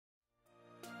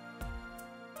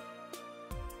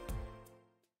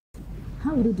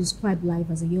How would you describe life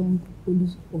as a young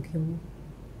Olu Okeowo?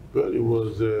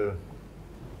 Well,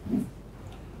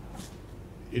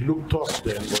 it looked tough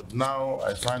then, but now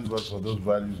I thank God for those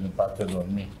values impacted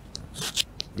on me.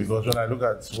 Because when I look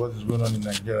at what is going on in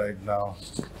Nigeria right now,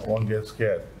 I won't get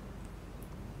scared.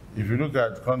 If you look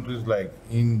at countries like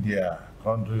India,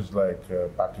 countries like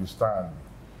Pakistan,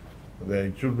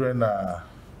 their children are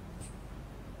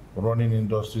running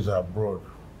industries abroad.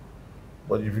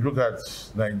 But if you look at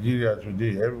Nigeria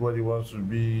today, everybody wants to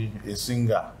be a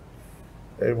singer.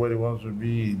 Everybody wants to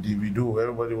be a DVD.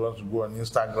 Everybody wants to go on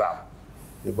Instagram.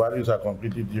 The values are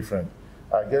completely different.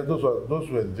 I guess those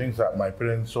were the things that my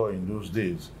parents saw in those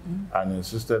days and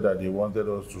insisted that they wanted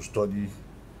us to study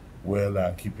well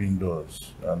and keep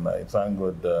indoors. And I thank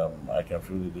God I can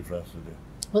feel the difference today.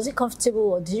 Was it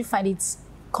comfortable, or did you find it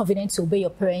convenient to obey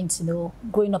your parents,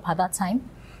 growing up at that time?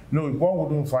 No, one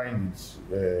wouldn't find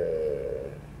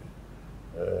it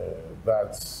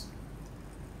that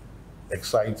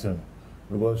exciting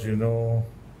because,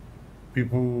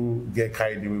 people get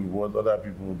carried away with what other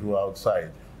people do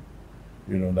outside.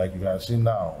 Like you can see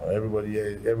now, everybody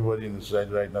in the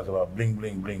society right now is about bling,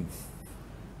 bling, bling.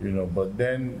 But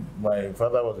then my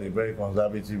father was a very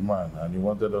conservative man, and he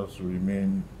wanted us to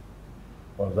remain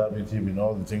conservative in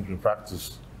all the things we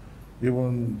practice.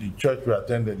 Even the church we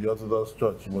attended, the Orthodox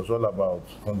Church, was all about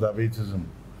conservatism.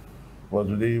 But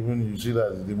today, even you see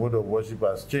that the mode of worship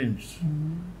has changed.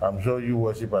 I'm sure you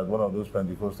worship at one of those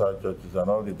Pentecostal churches, and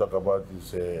all they talk about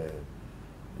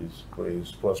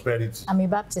is prosperity. I'm a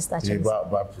Baptist, actually.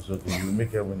 Baptist, okay. You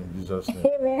make heaven in Jesus' name.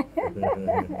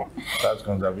 Amen. That's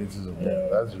conservatism. Yeah.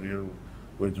 That's the real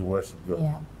way to worship God.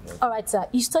 Yeah. All right, sir.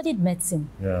 You studied medicine.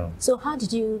 Yeah. So how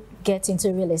did you get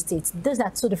into real estate? Those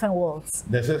are two different worlds.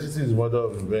 Necessity is the mother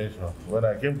of invention. When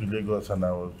I came to Lagos and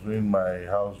I was doing my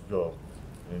house job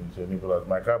in St. Nicholas,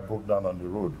 my car broke down on the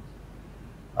road.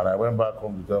 And I went back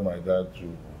home to tell my dad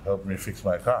to help me fix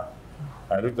my car.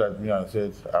 I looked at me and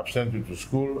said, I've sent you to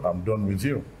school, I'm done with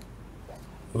you.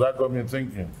 So that got me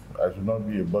thinking, I should not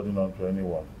be a burden onto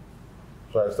anyone.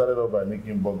 So I started off by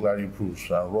making burglary proofs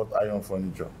and wrought iron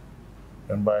furniture.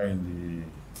 Remember in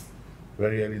the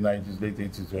very early 90s, late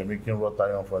 80s, we were making wrought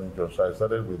iron furniture. So I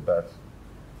started with that.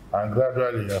 And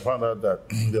gradually I found out that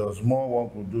there was more one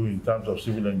could do in terms of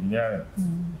civil engineering.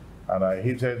 And I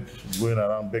hated going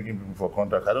around begging people for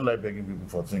contracts. I don't like begging people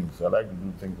for things. I like to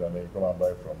do things and they come and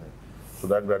buy from me. So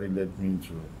that gradually led me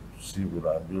into civil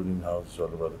and building houses all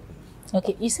over the place.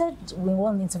 Okay, you said in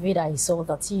one interview that I saw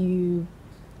that you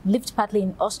lived partly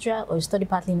in Austria, or you studied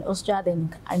partly in Austria,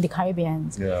 then in the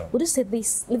Caribbean. Yeah. Would you say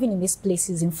living in these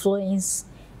places influence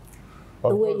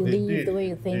the way you live, the way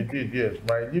you think? They did, yes.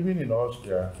 My living in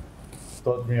Austria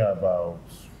taught me about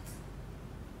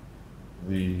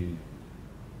the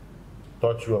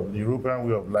touch of the European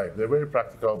way of life. They're very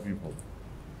practical people.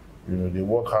 They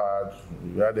work hard.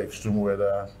 We had extreme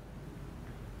weather.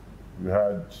 We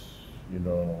had,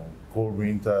 cold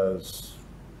winters.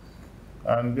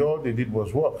 And all they did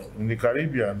was work. In the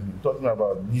Caribbean, it taught me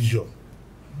about leisure.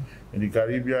 In the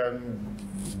Caribbean,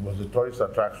 it was a tourist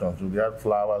attraction, so they had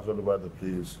flowers all over the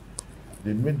place.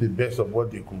 They made the best of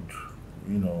what they could,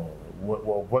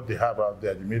 what they have out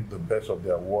there. They made the best of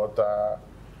their water,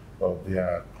 of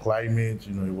their climate.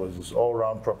 It was this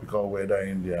all-round tropical weather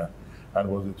in there, and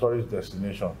it was a tourist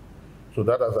destination. So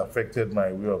that has affected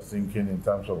my way of thinking in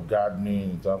terms of gardening,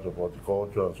 in terms of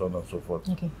horticulture, and so on and so forth.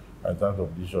 Okay. In terms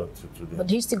of leisure today. But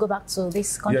do you still go back to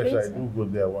these countries? Yes, I do go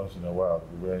there once in a while.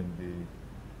 We were in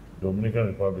the Dominican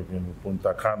Republic in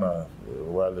Punta Cana a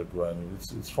while ago, and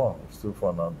it's fun. It's still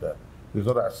fun out there. It's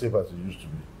not as safe as it used to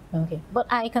be. Okay, but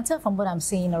I can tell from what I'm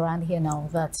seeing around here now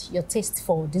that your taste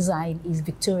for design is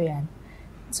Victorian.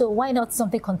 So why not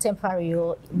something contemporary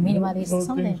or minimalist?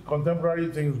 Something? Contemporary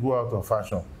things go out of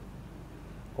fashion.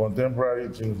 Contemporary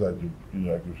things that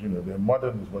they're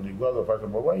modernist, but they go out of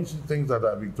fashion. But when you see things that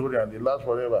are Victorian, they last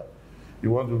forever.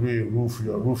 You want to do a roof,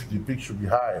 your roof, the peak should be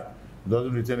high. It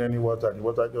doesn't retain any water. The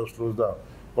water just flows down.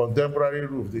 Contemporary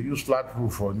roof, they use flat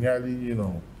roof for nearly,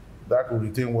 that will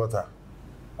retain water.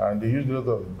 And they use a lot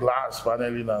of glass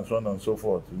paneling and so on and so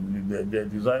forth. Their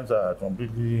designs are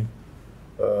completely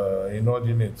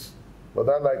inordinate. But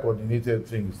I like coordinated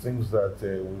things that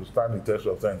will stand the test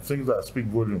of time, things that speak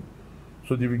volume.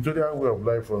 So the Victorian way of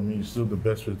life for me is still the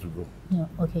best way to go. Yeah,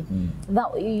 okay.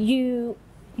 Now, you're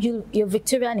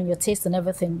Victorian in your taste and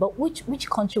everything, but which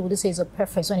country would you say is a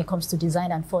preference when it comes to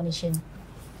design and furnishing?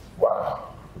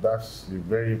 Wow, that's a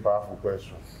very powerful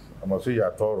question. I must say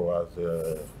you're thorough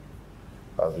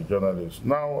as a journalist.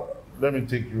 Now, let me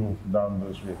take you down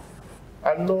this way.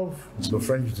 I love the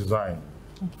French design.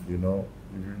 Okay.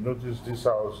 If you notice, this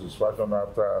house is fashioned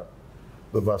after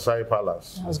the Versailles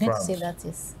Palace. I was going to say that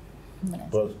is.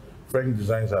 But French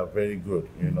designs are very good,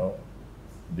 you know.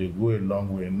 They go a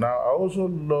long way. Now, I also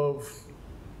love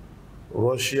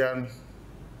Russian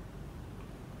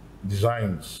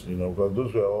designs, you know, because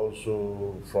those were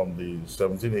also from the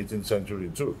 17th, 18th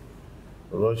century too.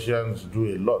 Russians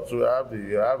do a lot. So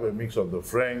you have a mix of the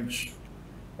French,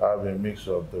 I have a mix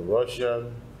of the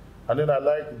Russian, and then I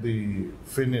like the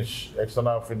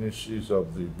external finishes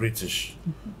of the British.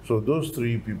 So those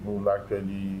three people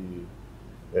actually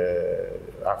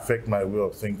affect my way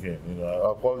of thinking. You know,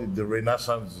 I'll call it the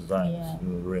Renaissance designs. Yeah. You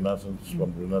know, the Renaissance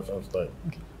from the Renaissance time.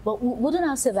 Okay. But wouldn't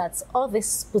I say that all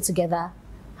this put together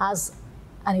has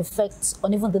an effect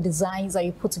on even the designs that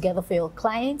you put together for your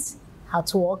clients, how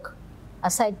to work?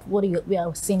 Aside what we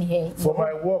are seeing here. For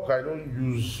my work, I don't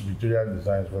use Victorian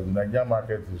designs because the Nigerian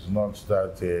market is not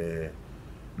that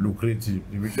lucrative.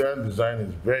 The Victorian design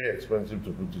is very expensive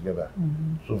to put together.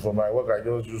 So for my work, I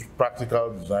just use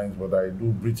practical designs, but I do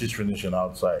British finishing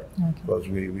outside because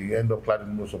we end up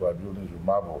cladding most of our buildings with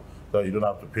marble, so you don't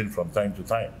have to paint from time to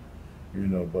time. You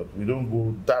know, but we don't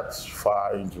go that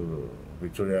far into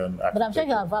Victorian architecture. But I'm sure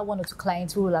you have one or two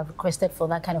clients who will have requested for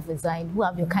that kind of design, who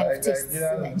have your kind of tastes.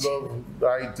 Nigerians love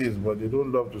ideas, but they don't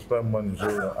love to spend money. So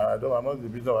I'm not in the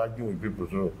business of arguing with people,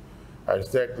 so I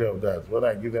stay clear of that. When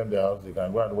I give them their house, they can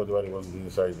go and do whatever they want to do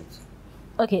inside it.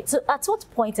 Okay, so at what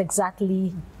point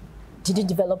exactly did you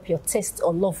develop your taste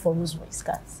or love for Rolls-Royce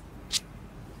cars?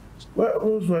 Well,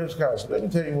 Rolls-Royce cars, let me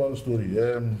tell you one story.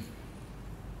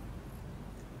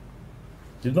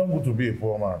 It's not good to be a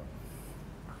poor man.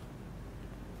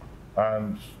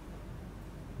 And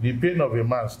the pain of a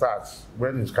man starts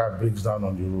when his car breaks down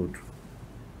on the road.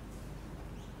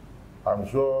 I'm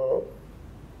sure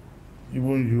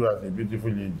even you as a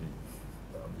beautiful lady,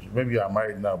 maybe you're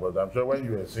married now, but I'm sure when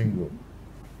you were single,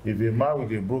 if a man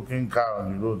with a broken car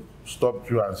on the road stopped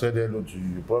you and said hello to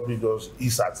you, you probably just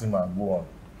ease at him and go on.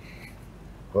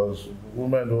 Because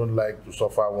women don't like to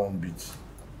suffer one bit.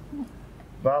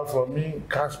 Now for me,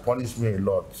 cars punish me a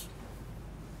lot.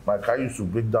 My car used to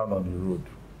break down on the road.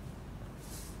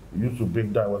 It used to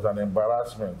break down. It was an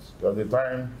embarrassment. At the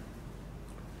time,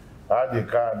 I had a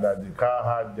car that the car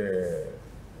had a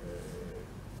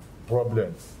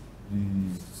problem.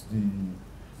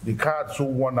 The car had so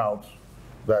worn out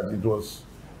that it was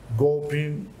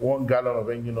gulping 1 gallon of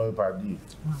engine oil per day.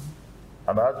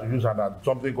 And I had to use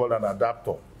something called an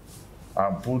adapter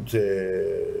and put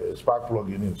a spark plug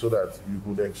in it so that you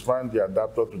could expand the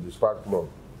adapter to the spark plug.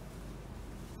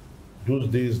 Those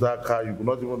days, that car, you could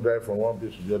not even drive from one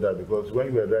place to the other because when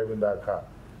you were driving that car,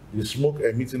 the smoke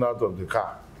emitting out of the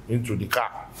car into the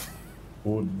car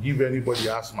would give anybody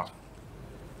asthma.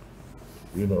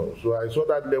 You know, so I saw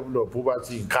that level of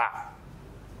poverty in car,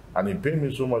 and it pained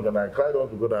me so much, and I cried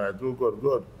out to God, and I told God,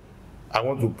 God, I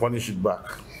want to punish it back.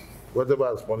 Whatever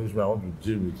has punished me, I want to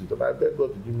deal with it, and I begged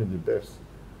God to give me the best.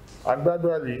 And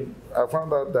gradually, I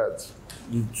found out that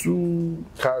the two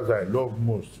cars I loved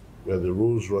most were the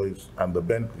Rolls-Royce and the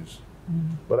Bentleys.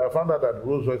 But I found out that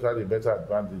Rolls-Royce had a better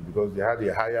advantage because they had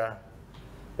a higher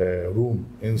room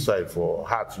inside for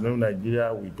hats. You know, in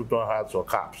Nigeria, we put on hats or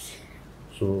caps.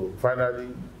 So finally,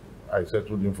 I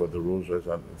settled in for the Rolls-Royce,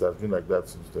 and it has been like that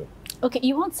since then. Okay,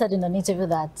 you once said in an interview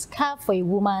that car for a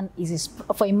woman is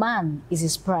for a man is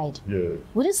his pride. Yeah.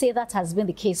 Would you say that has been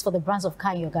the case for the brands of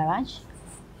car in your garage?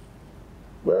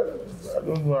 Well, I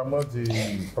don't know. I'm not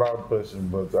a proud person,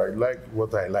 but I like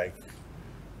what I like.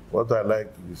 What I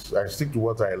like is I stick to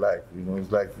what I like. You know,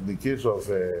 it's like the case of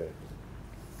a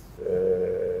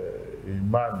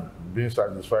man being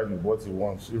satisfied with what he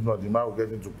wants. If not, the man will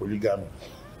get into polygamy.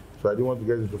 So I didn't want to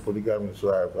get into polygamy,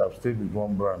 so I've stayed with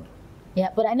one brand. Yeah,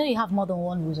 but I know you have more than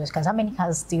one Rolls-Royce cars. How many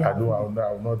cars do you have? I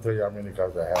will not tell you how many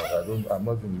cars I have. I'm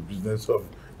not in the business of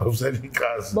selling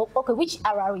cars. But okay, which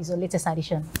RR is your latest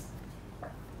addition?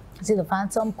 Is it the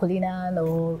Phantom, Cullinan,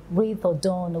 or Wraith, or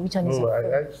Dawn, or which one is it? No,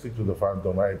 I stick to the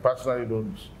Phantom. I personally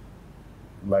don't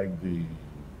like the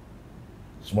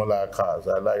smaller cars.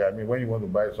 I mean, when you want to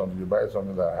buy something, you buy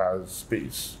something that has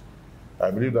space.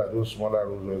 I believe that those smaller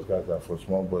Rolls-Royce cars are for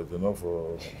small boys, they're not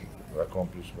for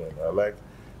accomplishment.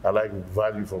 I like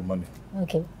value for money.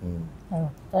 Okay.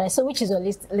 All right. So which is your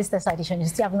latest addition? You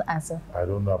still haven't answered. I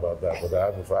don't know about that, but I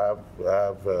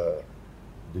have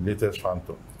the latest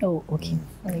Phantom. Oh, okay.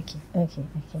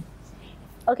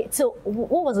 Okay, so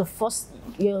what was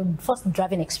your first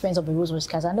driving experience of the Rolls-Royce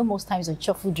cars? I know most times you're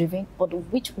chauffeur driven, but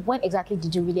when exactly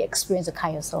did you really experience the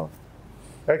car yourself?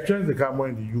 I experienced the car more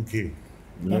in the UK.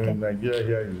 You know, in Nigeria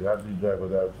here, you hardly drive,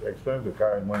 but I've experienced the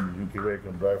car more in the UK where you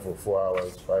can drive for 4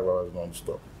 hours, 5 hours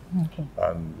non-stop. Okay.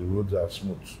 And the roads are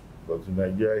smooth. But in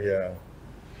Nigeria here,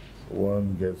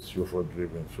 one gets chauffeur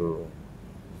driven. So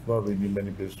it's not really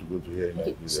many places to go to here in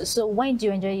Nigeria. So when do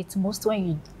you enjoy it most? When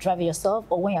you drive it yourself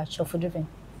or when you're chauffeur driven?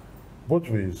 Both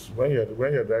ways. When you're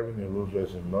driving a Rolls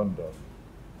Royce in London,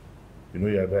 you know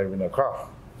you're driving a car.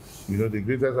 You know the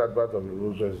greatest advantage of a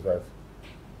Rolls Royce is that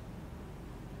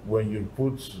when you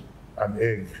put an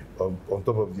egg on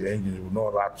top of the engine, it will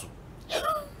not rattle.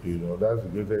 You know, that's the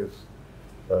greatest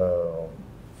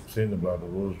thing about the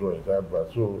Rolls Royce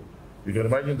advert. So you can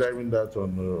imagine driving that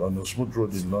on a smooth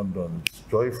road in London. It's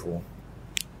joyful.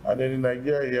 And then in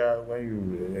Nigeria here,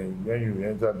 when you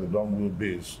enter the long wheel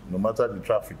base, no matter the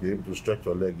traffic, you're able to stretch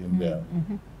your leg in there.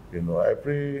 You know, I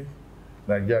pray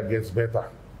Nigeria gets better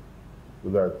so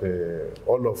that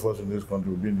all of us in this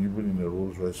country will be even in a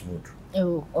Rolls Royce mood.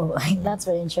 Oh, that's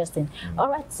very interesting. All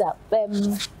right, sir.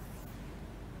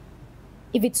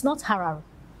 If it's not Harar,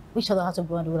 which other house of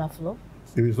brand would have follow?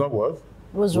 If it's not what?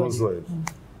 Rolls Royce.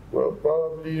 Well,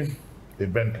 probably a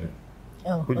Bentley,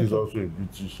 which is also a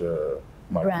British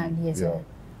brand. Yes, yeah. sir.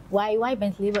 Why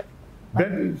Bentley?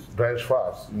 Bentley drives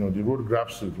fast. You know, the road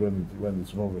grabs it when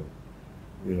it's moving.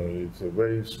 You know, it's a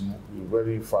very smooth,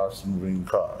 very fast-moving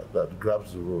car that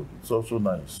grabs the road. It's also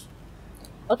nice.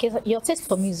 Okay, so your taste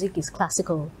for music is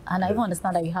classical, and I even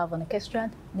understand that you have an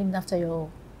orchestra named after your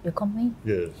company.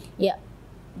 Yes. Yeah.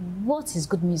 What is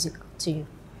good music to you?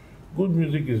 Good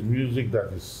music is music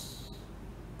that is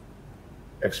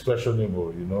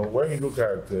expressionable. You know, when you look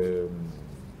at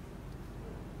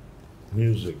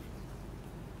music,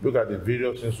 look at the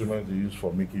various instruments they use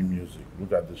for making music.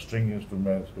 Look at the string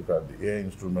instruments, look at the air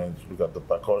instruments, look at the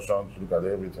percussions, look at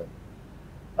everything.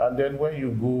 And then when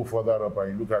you go further up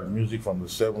and you look at music from the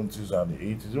 70s and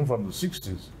the 80s, even from the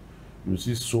 60s, you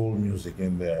see soul music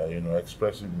in there, you know,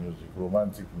 expressive music,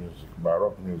 romantic music,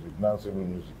 baroque music, danceable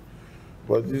music.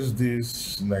 But these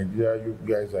days, Nigeria, you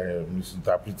guys are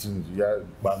misinterpreting it. Yeah,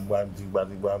 bang, bang, ding,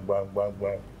 bang, bang, bang, bang,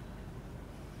 bang.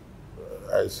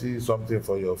 I see something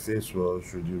for your face, well,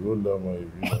 should you roll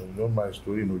down, you know my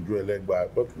story, no do a leg back.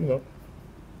 But, you know,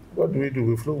 what do?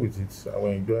 We flow with it and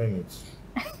we're enjoying it.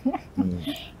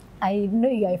 I know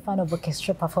you are a fan of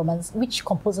orchestral performance. Which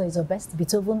composer is your best,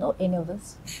 Beethoven or any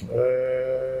others?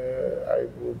 I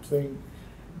would think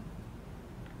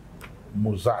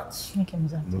Mozart. Okay,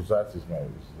 Mozart. Mozart is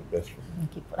the best one.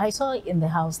 Okay. I saw in the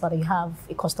house that you have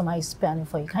a customized piano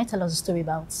for you. Can you tell us a story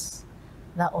about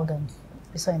that organ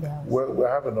we saw in the house? Well, we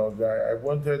have an organ. I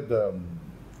wanted a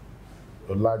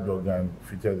large organ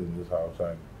fitted in this house,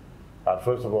 and I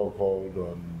first of all called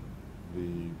on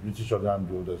the British organ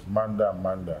builders, Manda and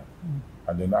Manda,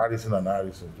 and then Harrison and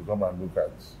Harrison to come and look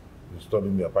at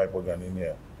installing their pipe organ in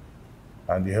here.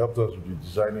 And they helped us with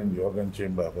designing the organ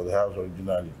chamber for the house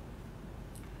originally.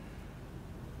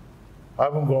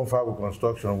 Having gone far with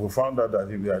construction, we found out that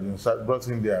if they had brought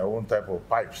in their own type of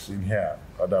pipes in here,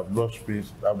 I'd have lost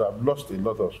space. I'd have lost a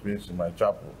lot of space in my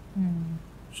chapel.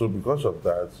 So because of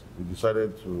that, we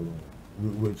decided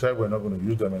we decided we're not going to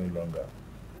use them any longer.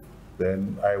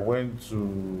 Then I went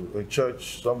to a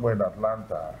church somewhere in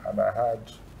Atlanta, and I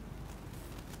had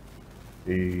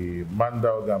a Manda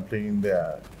organ playing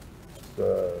there. It's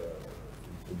a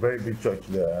very big church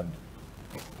there. And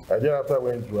I then after I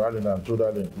went to Alan and told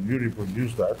Alan, could you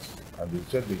reproduce that? And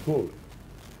they said they could.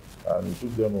 And it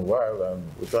took them a while, and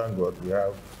we thank God we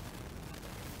have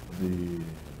the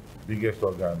biggest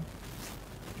organ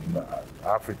in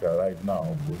Africa right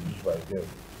now, produced by them,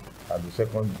 and the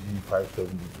second G570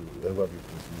 to ever be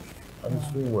produced. And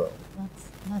it's doing well.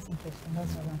 That's interesting.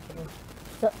 That's what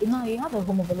So, you know, you have a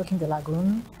home overlooking the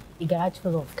lagoon, a garage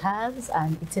full of cars,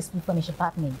 and a tastefully furnished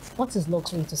apartment. What is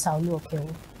luxury to Olu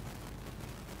Okeowo?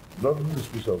 Luxury is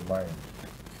peace of mind.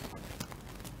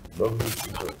 Luxury is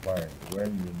peace of mind when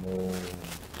you know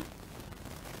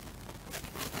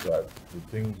that the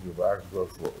things you've asked God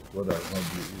for, God has not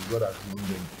given, God has given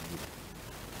them to you.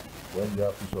 When you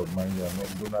have peace of mind, you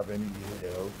don't have any ill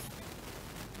health.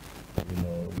 You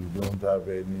know, you don't have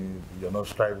any, you're not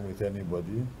striving with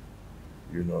anybody.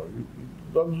 You know,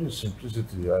 luxury is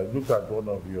simplicity. I looked at one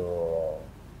of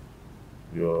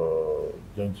your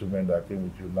gentlemen that came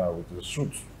with you now with a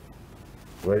suit,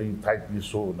 very tightly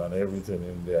sewn and everything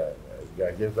in there.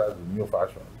 I guess that's the new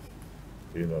fashion.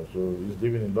 You know, so he's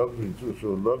living in luxury too. So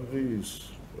luxury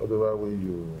is whatever way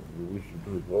you wish to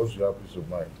do it. Also, you have peace of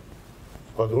mind.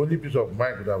 Because the only peace of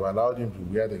mind would have allowed him to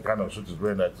wear the kind of suit he's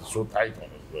wearing that is so tight on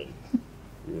his body.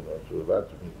 You know, so that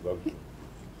to me is luxury.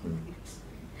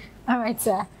 All right,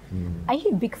 sir. Are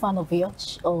you a big fan of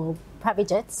yachts or private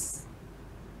jets?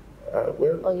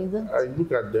 Well, I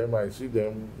look at them, I see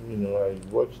them, you know, I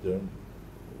watch them.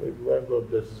 Maybe when God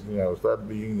blesses me, I'll start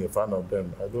being a fan of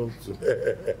them. I don't.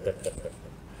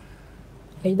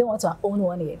 You don't want to own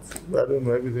one yet. I don't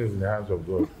know. Everything's in the hands of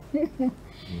God.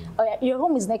 Oh, yeah. Your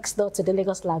home is next door to the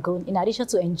Lagos Lagoon. In addition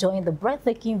to enjoying the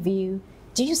breathtaking view,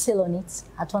 do you sail on it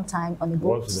at one time on a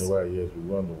boat? Once in a while, yes, we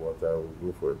go on the water, we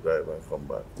go for a dive and come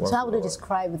back. So how would you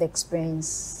describe the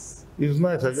experience? It's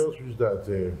nice. I just wish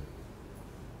that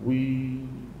we,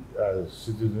 as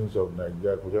citizens of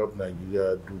Nigeria, could help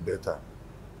Nigeria do better.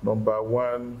 Number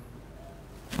one,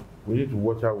 we need to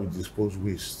watch how we dispose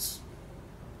waste.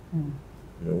 You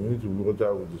know, we need to watch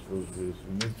how we dispose waste.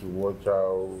 We need to watch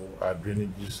how our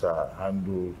drainages are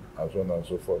handled, and so on and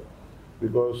so forth.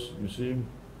 Because, you see,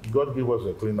 God gave us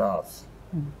a clean earth.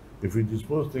 If we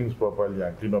dispose things properly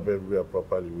and clean up everywhere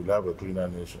properly, we'll have a cleaner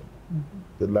nation.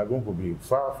 The lagoon could be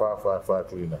far, far, far, far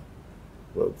cleaner.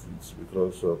 But it's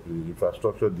because of the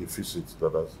infrastructure deficit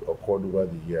that has occurred over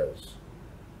the years.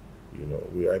 You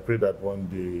know, I pray that one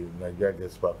day Nigeria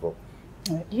gets back up.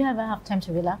 Do you ever have time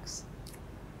to relax?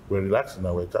 We're relaxing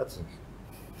now, we're chatting.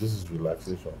 This is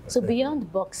relaxation. So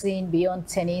beyond boxing, beyond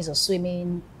tennis or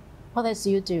swimming, what else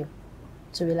do you do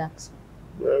to relax?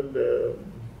 Well,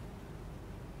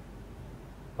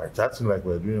 by chatting like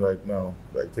we're doing right now,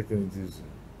 like taking it easy.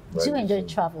 Do you enjoy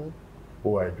travel?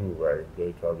 Oh, I do. I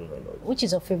enjoy traveling a lot. Which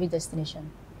is your favorite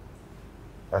destination?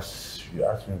 You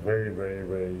ask me very, very,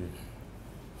 very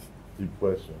deep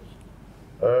questions.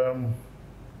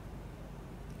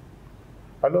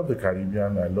 I love the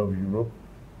Caribbean. I love Europe.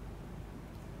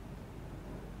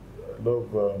 I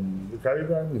love the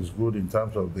Caribbean is good in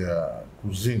terms of their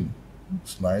cuisine.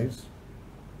 It's nice.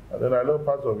 And then I love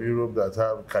parts of Europe that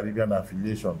have Caribbean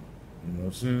affiliation. You know,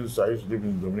 since I used to live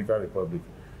in the Dominican Republic,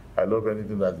 I love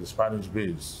anything that is Spanish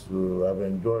based. So I've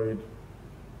enjoyed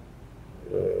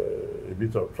a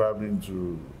bit of traveling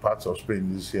to parts of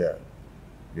Spain this year.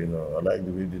 You know, I like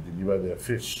the way they deliver their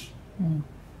fish.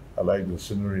 I like the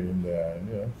scenery in there. And,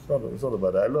 you know, it's not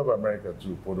about that. I love America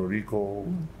too, Puerto Rico,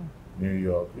 New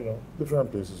York, you know, different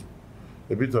places.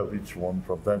 A bit of each one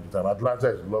from time to time. Atlanta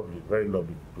is lovely, very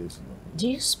lovely place. You know. Do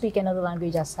you speak another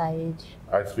language aside?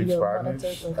 I speak your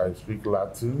Spanish, I speak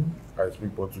Latin, I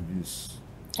speak Portuguese.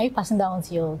 Are you passing that on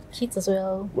to your kids as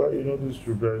well? Well, you know, these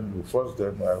children, you force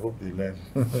them, I hope they learn.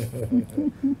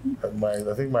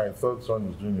 I think my third son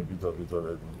is doing a bit of it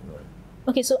already. You know.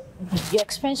 Okay, so your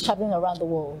experience traveling around the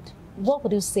world, what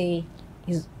would you say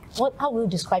is, how would you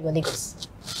describe your Lagos?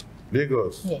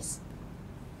 Lagos? Yes.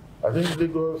 I think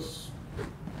Lagos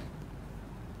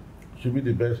should be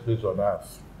the best place on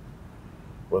earth.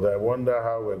 But I wonder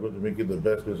how we're going to make it the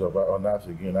best place on earth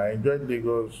again. I enjoyed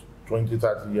Lagos 20,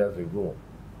 30 years ago.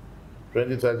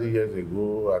 20, 30 years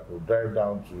ago, I could drive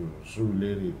down to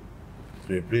Surulere,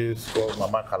 to a place called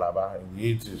Mama Calabar in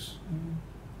the 80s.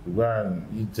 To go and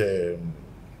eat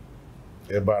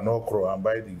Ebanokro and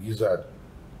buy the gizzard.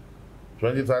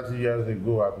 20, 30 years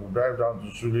ago, I could drive down to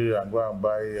Surulere and go and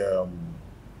buy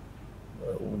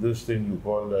this thing you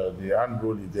call the hand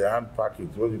rollie, the hand packet.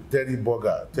 It was a Terry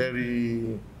burger.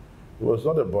 Terry, it was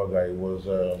not a burger, it was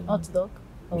hot dog?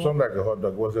 Something like a hot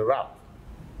dog. It was a wrap.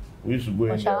 We used to go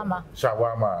in shawarma.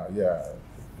 Shawarma, yeah.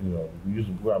 You know, we used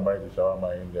to go and buy the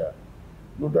shawarma in there.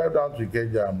 You drive down to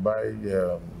Ikeja and buy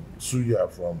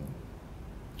suya from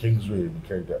Kingsway in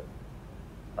Ikeja.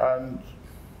 And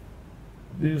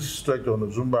this stretch on the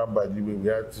Zumba, by the way, we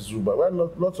had Tizuba. We had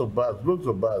lots of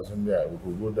bars in there. We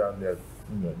could go down there,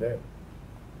 you know, then.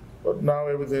 But now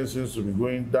everything seems to be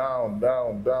going down,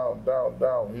 down, down, down,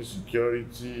 down.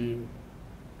 Insecurity.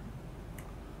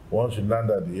 Once you land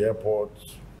at the airport,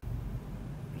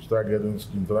 you start getting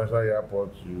international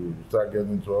airports, you start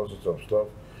getting into all sorts of stuff.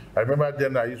 I remember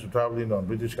then I used to travel in on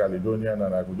British Caledonian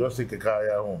and I could just take a car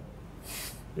here home,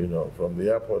 you know, from the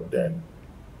airport then.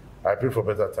 I pray for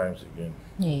better times again.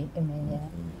 Yeah, amen, yeah.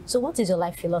 So what is your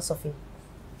life philosophy?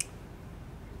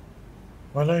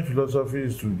 My life philosophy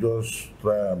is to just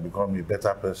try and become a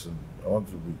better person. I want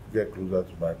to get closer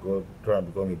to my God, try and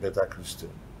become a better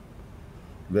Christian.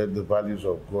 Let the values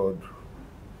of God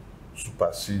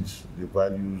supersede the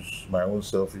values, my own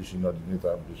selfish, inordinate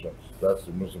ambitions. That's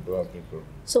the most important thing for me.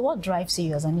 So what drives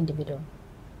you as an individual?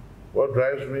 What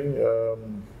drives me?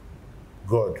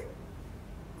 God.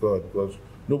 God, because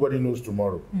nobody knows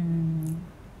tomorrow.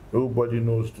 Nobody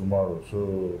knows tomorrow.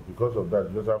 So because of that,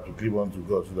 you just have to cleave on to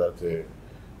God so that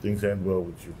things end well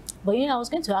with you. But you know, I was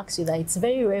going to ask you that it's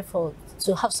very rare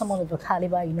to have someone of your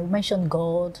caliber, you know, mention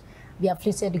God, be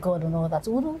afflicted God and all that.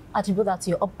 Would you attribute that to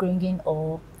your upbringing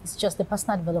or it's just the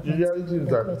personal development? The reality is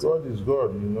that God is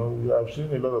God, you know. I've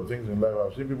seen a lot of things in life.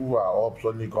 I've seen people who are up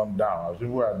suddenly come down. I've seen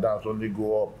people who are down suddenly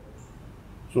go up.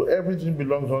 So everything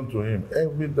belongs unto Him.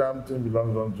 Every damn thing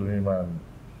belongs unto Him. And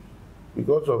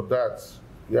because of that,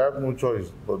 You have no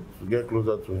choice but to get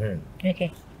closer to him.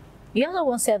 Okay. You also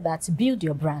once said that build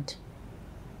your brand.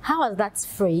 How has that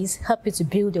phrase helped you to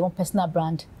build your own personal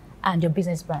brand and your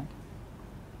business brand?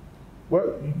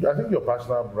 Well, I think your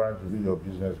personal brand should be your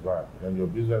business brand, and your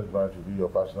business brand should be your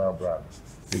personal brand.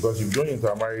 Because if you don't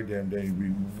intermarry them,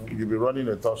 then you'll be running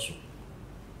a tussle.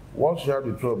 Once you have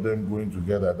the two of them going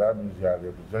together, that means you are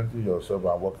representing yourself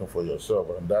and working for yourself,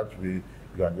 and that way you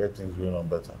can get things going on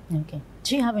better. Okay.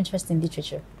 Do you have interest in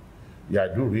literature? Yeah,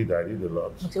 I do read. I read a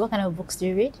lot. Okay. What kind of books do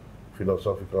you read?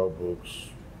 Philosophical books.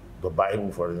 The Bible,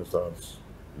 for instance,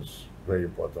 is very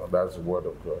important. That's the Word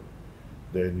of God.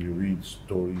 Then you read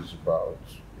stories about,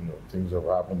 things that have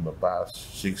happened in the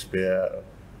past, Shakespeare,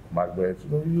 Macbeth.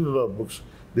 You read a lot of books.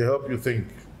 They help you think.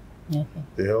 Okay.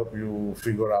 They help you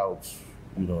figure out,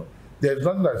 There's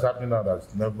nothing that's happening now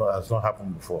that's not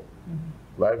happened before.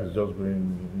 Mm-hmm. Life is just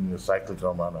going in a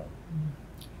cyclical manner. Mm-hmm.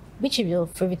 Which is your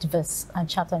favorite verse and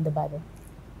chapter in the Bible?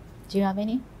 Do you have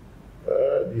any?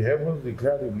 The heavens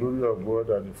declare the glory of God,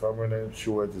 and the firmament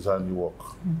showeth his handiwork.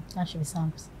 That should be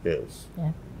Psalms. Yes.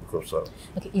 Yeah. Book of Psalms.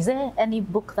 Okay. Is there any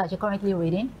book that you're currently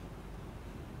reading?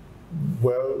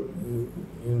 Well,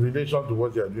 in relation to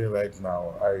what you're doing right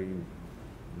now, I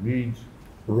read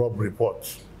Rob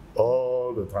reports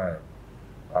all the time.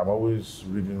 I'm always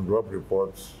reading Rob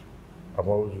reports. I'm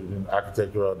always reading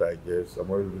Architectural Digest.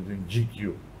 I'm always reading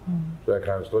GQ. So I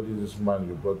can study this man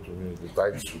you brought to me, the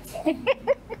tight suit.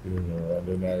 And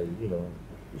then I,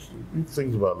 read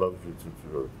things about luxury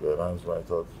to enhance my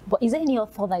thoughts. But is there any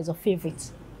author that is your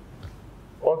favorite?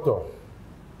 Author?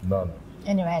 None.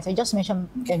 Anyway, so you just mentioned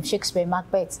Shakespeare,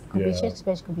 Macbeth. Could be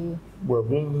Shakespeare, could be. Well,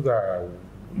 those are.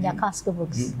 They're classical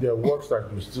books. They're works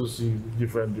that you still see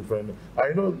different.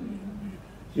 I know,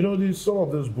 some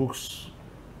of those books.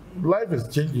 Life is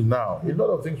changing now. A lot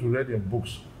of things we read in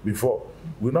books before,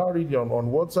 we now read on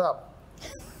WhatsApp.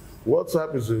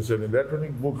 WhatsApp is an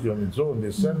electronic book on its own.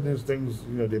 They send these things,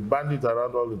 they band it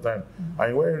around all the time.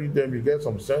 And when you read them, you get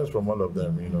some sense from all of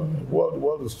them. The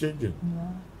world is changing.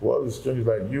 The world is changing.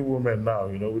 Like you women now,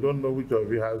 we don't know which of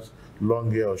you has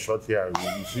long hair or short hair.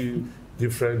 You see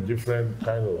different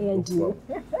kind of books,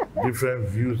 different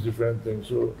views, different things.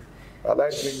 So I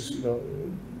like things,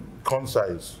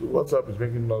 concise. WhatsApp is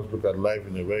making us look at life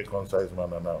in a very concise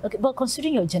manner now. Okay, but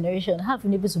considering your generation, how have you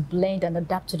been able to blend and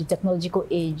adapt to the technological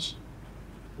age?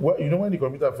 Well, when the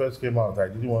computer first came out, I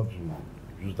didn't want to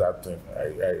use that thing.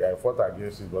 I fought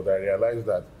against it, but I realized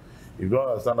that if you don't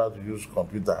understand how to use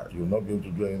computer, you'll not be able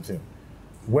to do anything.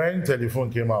 When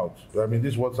telephone came out,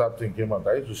 this WhatsApp thing came out,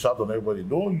 I used to shout on everybody,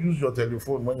 don't use your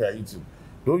telephone when you're eating.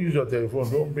 Don't use your telephone,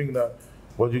 don't bring that.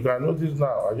 But you can notice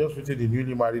now, I just put the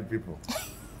newly married people.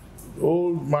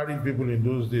 Old married people in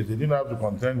those days, they didn't have to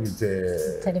contend with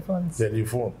telephone.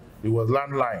 It was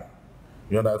landline.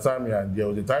 You understand me? And there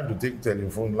was a time to take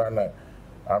telephone, landline.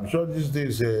 I'm sure these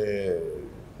days, I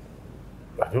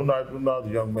don't know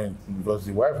the young men, because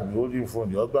the wife will be holding phone,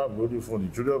 the husband will be holding phone,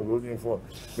 the children will be holding phone.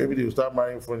 Maybe they will start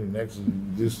marrying phone they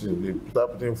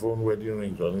start putting phone wedding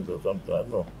rings on it or something. I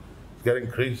don't know. It's getting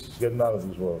crazy. It's getting out of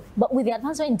this world. But with the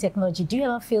advancement in technology, do you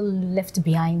ever feel left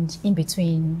behind in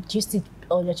between? Do you still,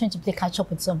 or you're trying to play catch up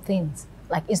with some things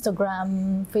like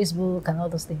Instagram, Facebook, and all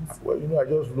those things? Well, I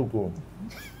just look home.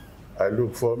 I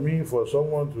look for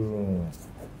someone to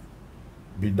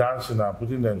be dancing and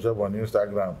putting themselves on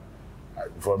Instagram.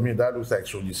 For me, that looks like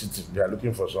soliciting. They are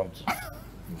looking for something.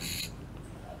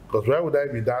 Because why would I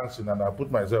be dancing and I put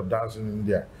myself dancing in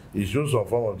there? It shows some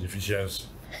form of deficiency.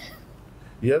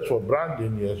 Yes, for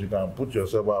branding, yes, you can put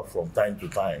yourself up from time to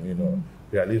time,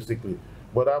 realistically.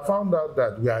 But I found out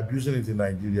that we are abusing it in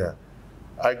Nigeria.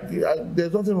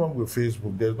 There's nothing wrong with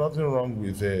Facebook. There's nothing wrong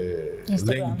with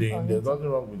LinkedIn. There's nothing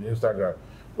wrong with Instagram.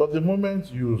 But the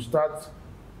moment you start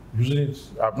using it,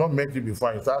 I've not met it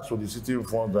before, you start soliciting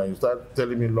funds and you start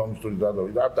telling me long stories,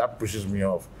 that pushes me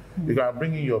off. You can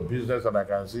bring in your business and I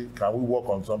can see, can we work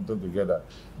on something together?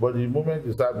 But the moment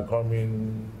you start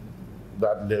becoming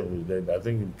that level, then I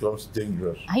think it becomes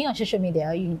dangerous. Are you on social media?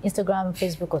 Are you on Instagram,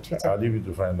 Facebook, or Twitter? I'll leave you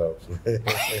to find out.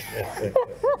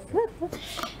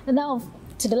 Now,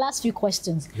 to the last few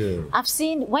questions. Yeah. I've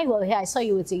seen, when you were here, I saw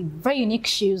you with a very unique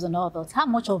shoes and all that. How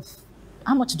much do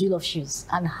you love shoes,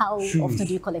 and how often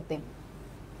do you collect them?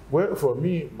 Well, for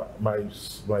me, my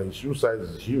shoe size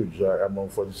is huge. I'm on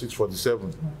 46,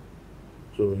 47.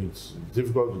 So it's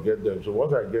difficult to get them. So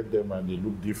once I get them and they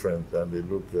look different and they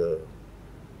look,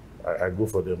 I go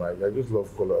for them. I just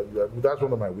love color. That's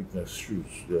one of my weaknesses, shoes.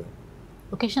 Yeah.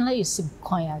 Occasionally you sip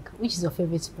cognac. Which is your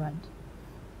favorite brand?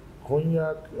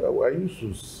 Cognac, I used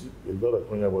to sip a lot of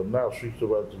cognac, but now I've switched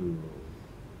over to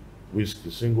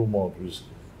whiskey, single malt whiskey.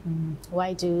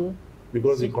 Why do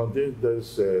Because it contains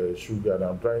this sugar, and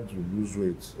I'm trying to lose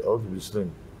weight. I want to be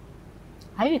slim.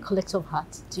 Are you a collector of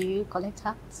hats? Do you collect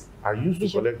hats? I used to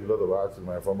collect a lot of hats in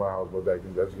my former house, but as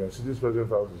you can see, this present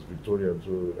house is Victorian,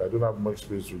 so I don't have much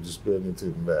space to display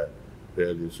anything there,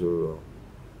 really. So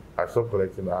I stopped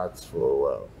collecting hats for a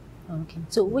while. Okay.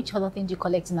 So which other thing do you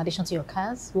collect in addition to your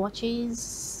cars?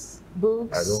 Watches,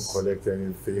 books? I don't collect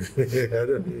anything. I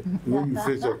don't. When you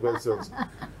face your questions,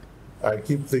 I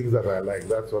keep things that I like.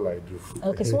 That's all I do.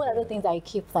 Okay. So what are the things that you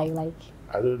keep that you like?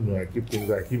 I don't know. I keep things.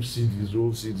 I keep CDs,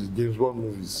 old CDs, James Bond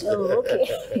movies. Oh,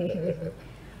 okay.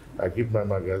 I keep my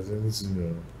magazines.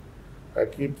 I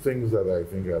keep things that I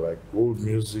think I like. Old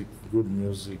music,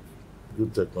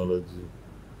 good technology.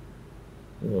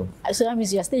 So that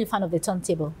means you're still a fan of the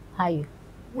turntable, are you?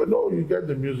 Well, no, you get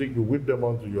the music, you whip them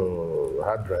onto your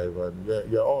hard drive, and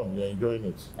you're on, you're enjoying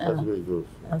it. That's the way it goes.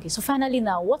 Okay, so finally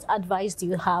now, what advice do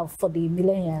you have for the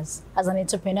millennials as an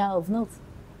entrepreneur of note?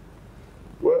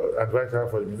 Well, advice I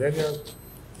have for the millennials,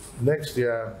 next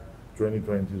year,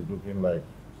 2020 is looking like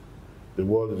the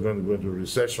world is going to go into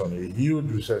recession, a huge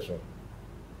recession.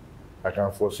 I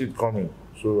can foresee it coming.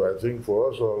 So I think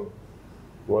for us all,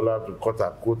 we'll have to cut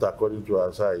our coat according to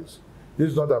our size.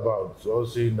 This is not about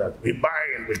us saying that we buy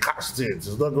and we cast it.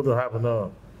 It's not going to happen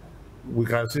now. We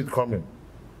can see it coming.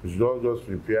 We should all just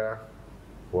prepare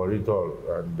for it all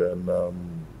and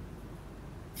then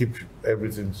keep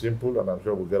everything simple, and I'm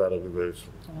sure we'll get out of it very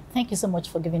soon. Thank you so much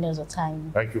for giving us your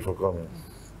time. Thank you for coming.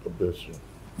 God bless you.